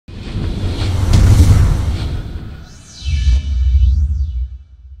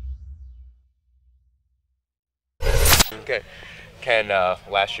Ken,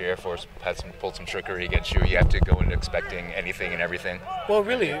 last year Air Force pulled some trickery against you. You have to go in expecting anything and everything. Well,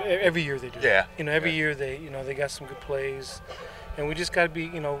 really, every year they do. Yeah. Every year they got some good plays, and we just got to be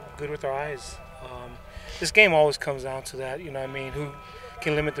good with our eyes. This game always comes down to that. Who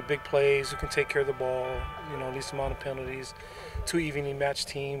can limit the big plays, who can take care of the ball, least amount of penalties, two evenly matched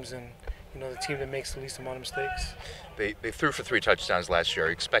teams, and the team that makes the least amount of mistakes. They threw for 3 touchdowns last year. Are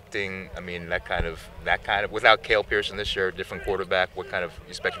you expecting, that kind of without Cale Pearson this year, different quarterback, what kind of you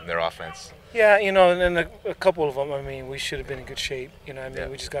expect from their offense? Yeah, and a couple of them, we should have been in good shape. Yeah.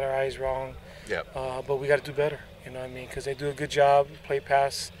 We just got our eyes wrong. Yeah. But we got to do better. Because they do a good job, play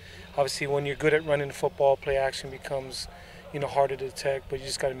pass. Obviously, when you're good at running the football, play action becomes, harder to detect. But you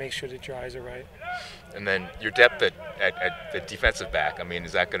just got to make sure that your eyes are right. And then your depth at the defensive back.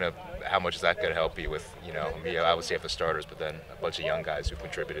 How much is that going to help you with, obviously have the starters, but then a bunch of young guys who've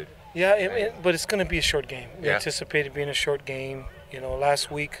contributed. Yeah, but it's going to be a short game. We anticipated being a short game. Last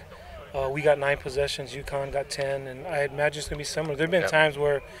week we got 9 possessions. UConn got 10, and I imagine it's going to be similar. There have been times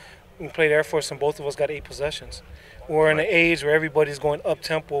where we played Air Force and both of us got 8 possessions. We're in an age where everybody's going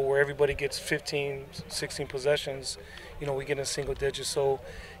up-tempo, where everybody gets 15, 16 possessions. We get in single digits. So,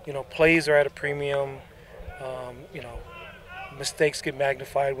 plays are at a premium. Mistakes get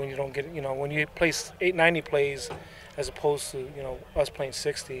magnified when you don't get, when you play 90 plays as opposed to, us playing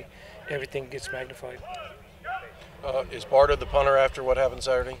 60, everything gets magnified. Is Bart the punter after what happened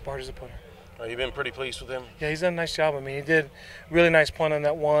Saturday? Bart is the punter. You've been pretty pleased with him? Yeah, he's done a nice job. He did really nice punt on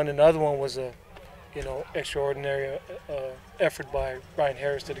that one. And the other one was a, extraordinary effort by Brian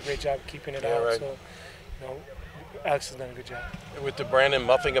Harris. Did a great job keeping it out. Right. So, Alex has done a good job. With the Brandon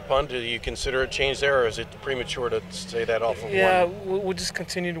muffing a punt, do you consider a change there, or is it premature to say that off of one? Yeah, we'll just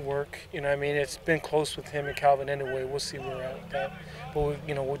continue to work. It's been close with him and Calvin anyway. We'll see where we're at with that. But,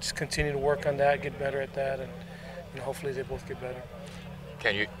 we'll just continue to work on that, get better at that, and hopefully they both get better.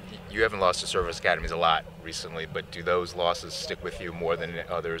 Ken, you haven't lost to service academies a lot recently, but do those losses stick with you more than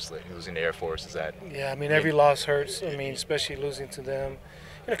others? Like losing to Air Force, is that? Yeah, every loss hurts. Especially losing to them.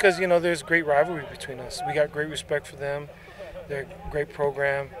 Because, there's great rivalry between us. We got great respect for them. They're a great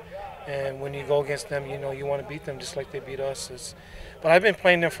program. And when you go against them, you want to beat them just like they beat us. But I've been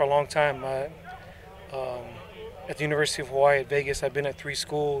playing them for a long time. At the University of Hawaii at Vegas, I've been at 3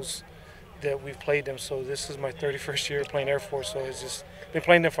 schools that we've played them. So this is my 31st year playing Air Force. So it's just been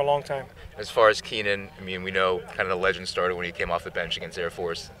playing them for a long time. As far as Keenan, we know kind of the legend started when he came off the bench against Air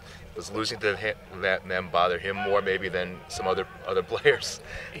Force. Does losing to them bother him more maybe than some other players?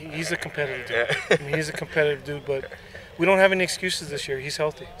 He's a competitive dude. He's a competitive dude, but we don't have any excuses this year. He's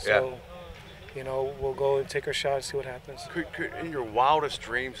healthy. So, we'll go and take our shot and see what happens. In your wildest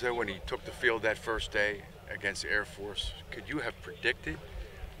dreams, though, when he took the field that first day against Air Force, could you have predicted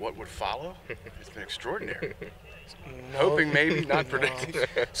what would follow? It's been extraordinary. No, hoping maybe, not predicting.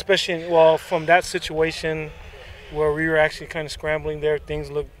 Especially, from that situation where we were actually kind of scrambling there, things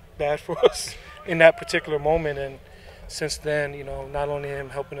looked bad for us in that particular moment. And since then, not only him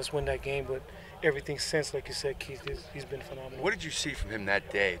helping us win that game, but everything since, like you said, Keith, he's been phenomenal. What did you see from him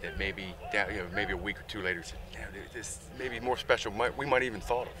that day that maybe a week or 2 later said, this maybe more special, we might even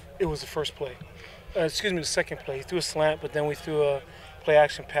thought of? It was the first play. The second play. He threw a slant, but then we threw a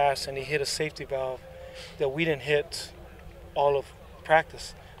play-action pass, and he hit a safety valve that we didn't hit all of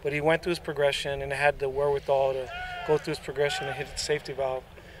practice. But he went through his progression and had the wherewithal to go through his progression and hit the safety valve.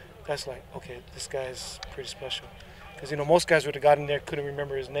 That's like, okay, this guy's pretty special. Because, most guys would have gotten there, couldn't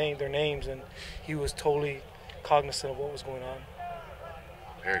remember their names, and he was totally cognizant of what was going on.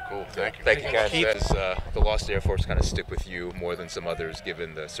 Very cool. Thank you. Thank you, guys. Does the loss to Air Force kind of stick with you more than some others,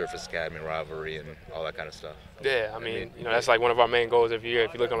 given the Surface Academy rivalry and all that kind of stuff? Yeah, that's like one of our main goals every year.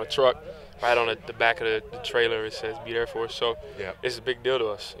 If you look on the truck, right on the back of the trailer, it says "Beat Air Force." So it's a big deal to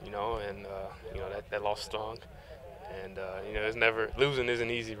us, and that loss stung. And it's never losing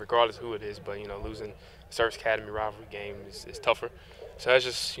isn't easy, regardless of who it is. But losing the Surface Academy rivalry game is tougher. So that's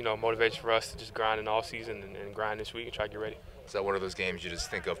just motivation for us to just grind in all season and grind this week and try to get ready. Is that one of those games you just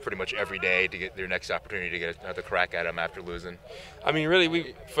think of pretty much every day to get your next opportunity to get another crack at them after losing?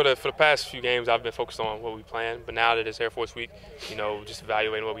 Really, for the past few games, I've been focused on what we planned. But now that it's Air Force Week, just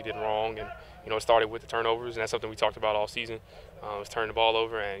evaluating what we did wrong. And, it started with the turnovers, and that's something we talked about all season. Was turning the ball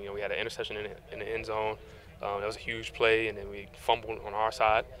over, and, we had an interception in the end zone. That was a huge play, and then we fumbled on our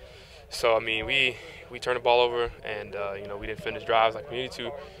side. So, we turned the ball over, and, we didn't finish drives like we needed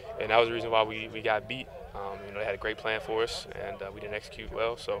to. And that was the reason why we got beat. They had a great plan for us, and we didn't execute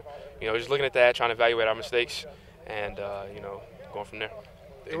well. So, just looking at that, trying to evaluate our mistakes, and, going from there.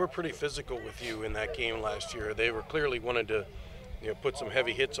 They were pretty physical with you in that game last year. They were clearly wanted to, put some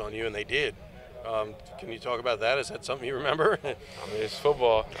heavy hits on you, and they did. Can you talk about that? Is that something you remember? I mean, it's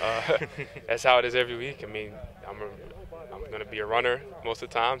football. That's how it is every week. I mean, I'm going to be a runner most of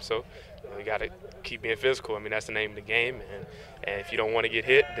the time, so you got to keep being physical. I mean, that's the name of the game, and if you don't want to get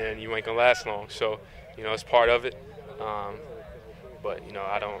hit, then you ain't going to last long. So, it's part of it. But,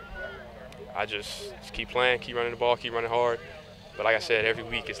 I just keep playing, keep running the ball, keep running hard. But like I said, every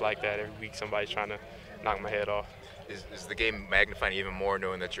week it's like that. Every week somebody's trying to knock my head off. Is the game magnifying even more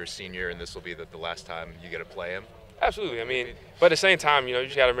knowing that you're a senior and this will be the last time you get to play him? Absolutely. I mean, but at the same time, you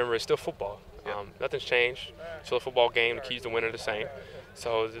just got to remember it's still football. Nothing's changed. It's still a football game. The keys to win are the same.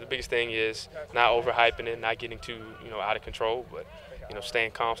 So the biggest thing is not overhyping it, not getting too out of control, but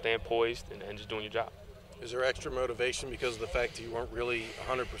staying calm, staying poised, and just doing your job. Is there extra motivation because of the fact that you weren't really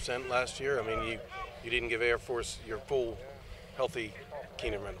 100% last year? I mean, you didn't give Air Force your full, healthy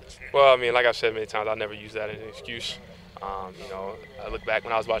Keenan Reynolds. Well, I mean, like I've said many times, I never use that as an excuse. I look back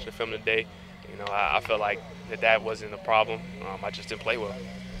when I was watching the film today, I felt like that wasn't a problem. I just didn't play well.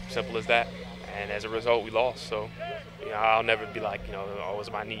 Simple as that. And as a result, we lost. So, I'll never be like, oh, it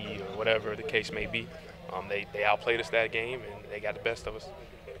was my knee or whatever the case may be. They outplayed us that game, and they got the best of us.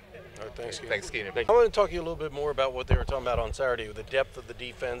 All right, thanks, Keenan. Thanks, Keenan. I want to talk to you a little bit more about what they were talking about on Saturday with the depth of the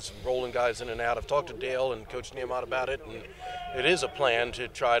defense, rolling guys in and out. I've talked to Dale and Coach Niumatalolo about it, and it is a plan to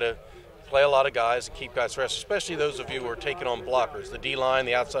try to play a lot of guys and keep guys fresh, especially those of you who are taking on blockers, the D-line,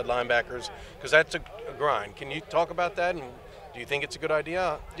 the outside linebackers, because that's a grind. Can you talk about that, and do you think it's a good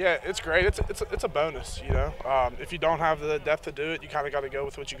idea? Yeah, it's great. It's a bonus, If you don't have the depth to do it, you kind of got to go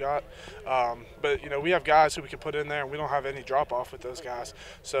with what you got. But, we have guys who we can put in there, and we don't have any drop-off with those guys.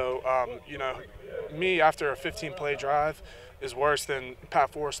 So, me, after a 15-play drive, is worse than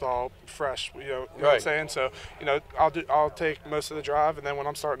Pat Forrestall fresh. You know what I'm saying? So I'll take most of the drive, and then when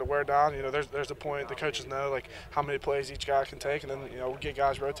I'm starting to wear down, there's a point the coaches know like how many plays each guy can take, and then we get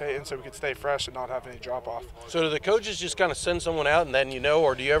guys rotating so we can stay fresh and not have any drop off. So do the coaches just kind of send someone out and then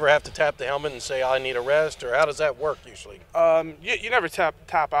or do you ever have to tap the helmet and say I need a rest, or how does that work usually? You never tap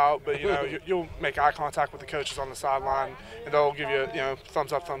out, but you'll make eye contact with the coaches on the sideline, and they'll give you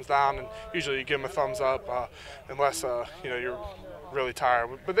thumbs up, thumbs down, and usually you give them a thumbs up unless you're really tired.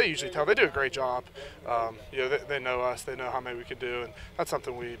 But they usually they do a great job. They know us, they know how many we can do, and that's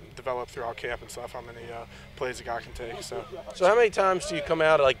something we develop throughout camp and stuff. How many plays a guy can take. So how many times do you come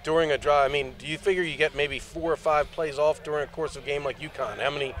out like during a drive? I mean, do you figure you get maybe 4 or 5 plays off during a course of a game like UConn? How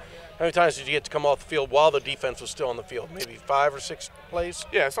many times did you get to come off the field while the defense was still on the field? Maybe 5 or 6 plays?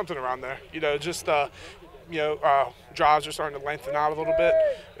 Yeah, something around there. Drives are starting to lengthen out a little bit.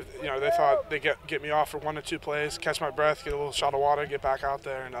 They thought they'd get me off for 1 or 2 plays, catch my breath, get a little shot of water, get back out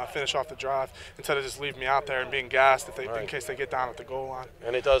there, and finish off the drive instead of just leaving me out there and being gassed in case they get down at the goal line.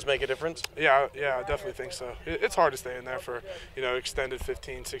 And it does make a difference? Yeah, I definitely think so. It's hard to stay in there for extended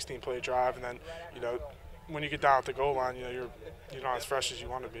 15, 16-play drive, and then when you get down at the goal line, you're not as fresh as you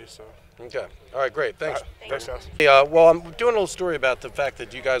want to be. So. Okay. All right. Great. Thanks. Thanks, guys. Well, I'm doing a little story about the fact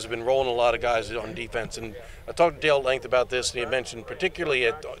that you guys have been rolling a lot of guys on defense, and I talked to Dale at length about this, and he mentioned particularly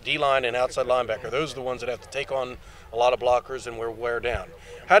at D-line and outside linebacker, those are the ones that have to take on a lot of blockers and wear down.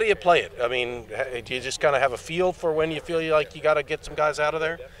 How do you play it? I mean, do you just kind of have a feel for when you feel like you got to get some guys out of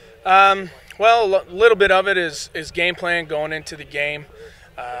there? Well, a little bit of it is game plan going into the game.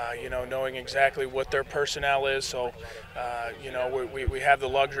 Knowing exactly what their personnel is. So, we have the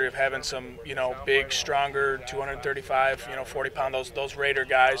luxury of having some, big, stronger, 235, 40-pound, those Raider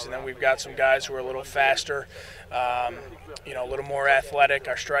guys. And then we've got some guys who are a little faster, a little more athletic,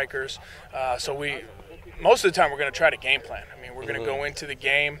 our strikers. Most of the time we're going to try to game plan. I mean, we're going to go into the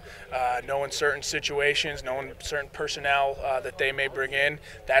game knowing certain situations, knowing certain personnel that they may bring in.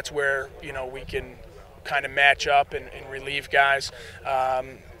 That's where, we can kind of match up and relieve guys.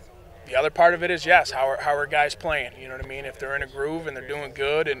 The other part of it is, yes, how are guys playing? You know what I mean? If they're in a groove and they're doing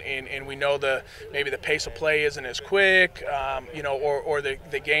good and we know maybe the pace of play isn't as quick, or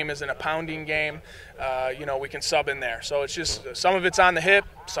the game isn't a pounding game, we can sub in there. So it's just some of it's on the hip,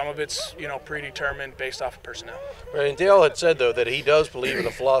 some of it's, predetermined based off of personnel. Right, and Dale had said, though, that he does believe in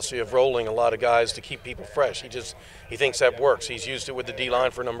the philosophy of rolling a lot of guys to keep people fresh. He thinks that works. He's used it with the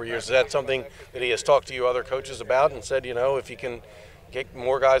D-line for a number of years. Is that something that he has talked to you other coaches about and said, if you can get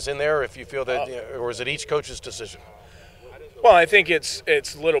more guys in there, if you feel that, or is it each coach's decision? Well, I think it's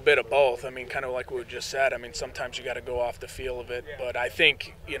a little bit of both. I mean, kind of like we just said. I mean, sometimes you got to go off the feel of it, but I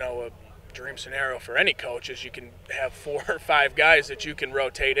think a dream scenario for any coach is you can have 4 or 5 guys that you can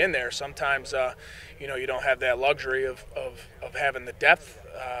rotate in there. Sometimes you don't have that luxury of having the depth.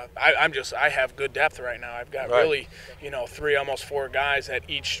 I have good depth right now. I've got really 3, almost 4 guys at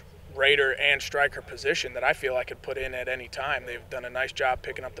each Raider and striker position that I feel I could put in at any time. They've done a nice job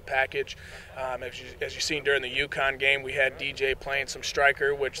picking up the package. As you've seen during the UConn game, we had DJ playing some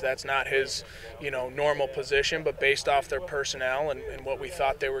striker, which that's not his, normal position, but based off their personnel and what we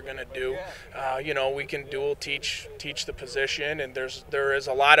thought they were going to do, we can dual teach the position, and there is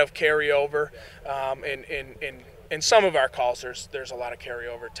a lot of carryover in some of our calls. There's a lot of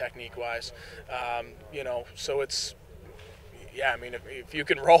carryover technique-wise, so it's. Yeah, I mean, if you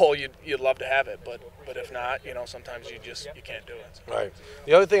can roll, you'd love to have it, but if not, sometimes you can't do it. So. Right.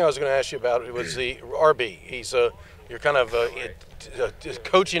 The other thing I was going to ask you about was the RB. You're kind of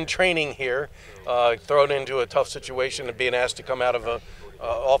coach in training here, thrown into a tough situation and being asked to come out of a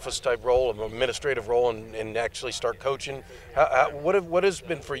office type role, an administrative role, and actually start coaching. What has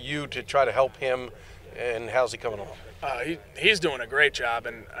been for you to try to help him, and how's he coming along? He's doing a great job,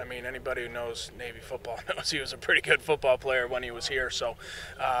 and I mean, anybody who knows Navy football knows he was a pretty good football player when he was here. So,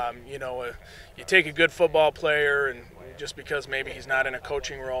 you take a good football player, and just because maybe he's not in a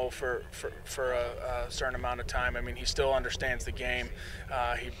coaching role for a certain amount of time, I mean, he still understands the game.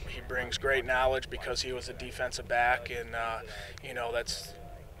 He brings great knowledge because he was a defensive back, and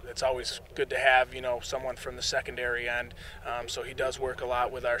it's always good to have someone from the secondary end. So he does work a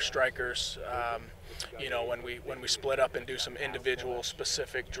lot with our strikers. When we split up and do some individual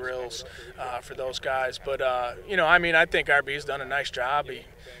specific drills for those guys. But I think RB's done a nice job. He,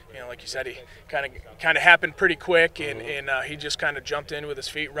 like you said, he kind of happened pretty quick, and he just kind of jumped in with his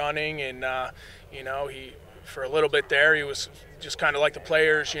feet running, and he for a little bit there he was just kind of like the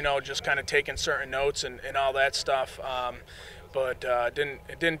players, just kind of taking certain notes and all that stuff. But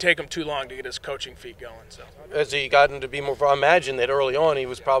it didn't take him too long to get his coaching feet going. So as he gotten to be more, I imagine that early on he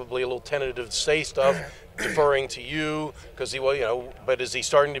was probably a little tentative to say stuff, deferring to you because he was, but is he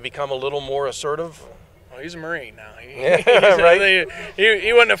starting to become a little more assertive? Well, he's a Marine now. Right.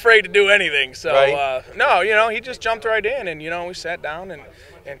 He wasn't afraid to do anything. So right. no, he just jumped right in, and we sat down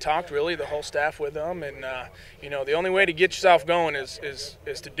and talked really the whole staff with him, and the only way to get yourself going is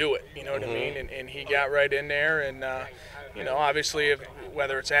to do it. You know what I mean? And he got right in there, and obviously,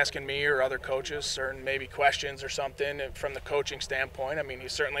 whether it's asking me or other coaches, certain maybe questions or something from the coaching standpoint, I mean,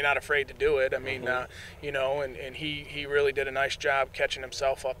 he's certainly not afraid to do it. I mean, and he really did a nice job catching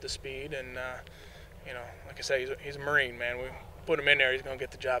himself up to speed, and like I say, he's a Marine, man. We put him in there, he's going to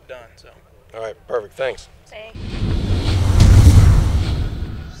get the job done. So. All right, perfect. Thanks. Thanks.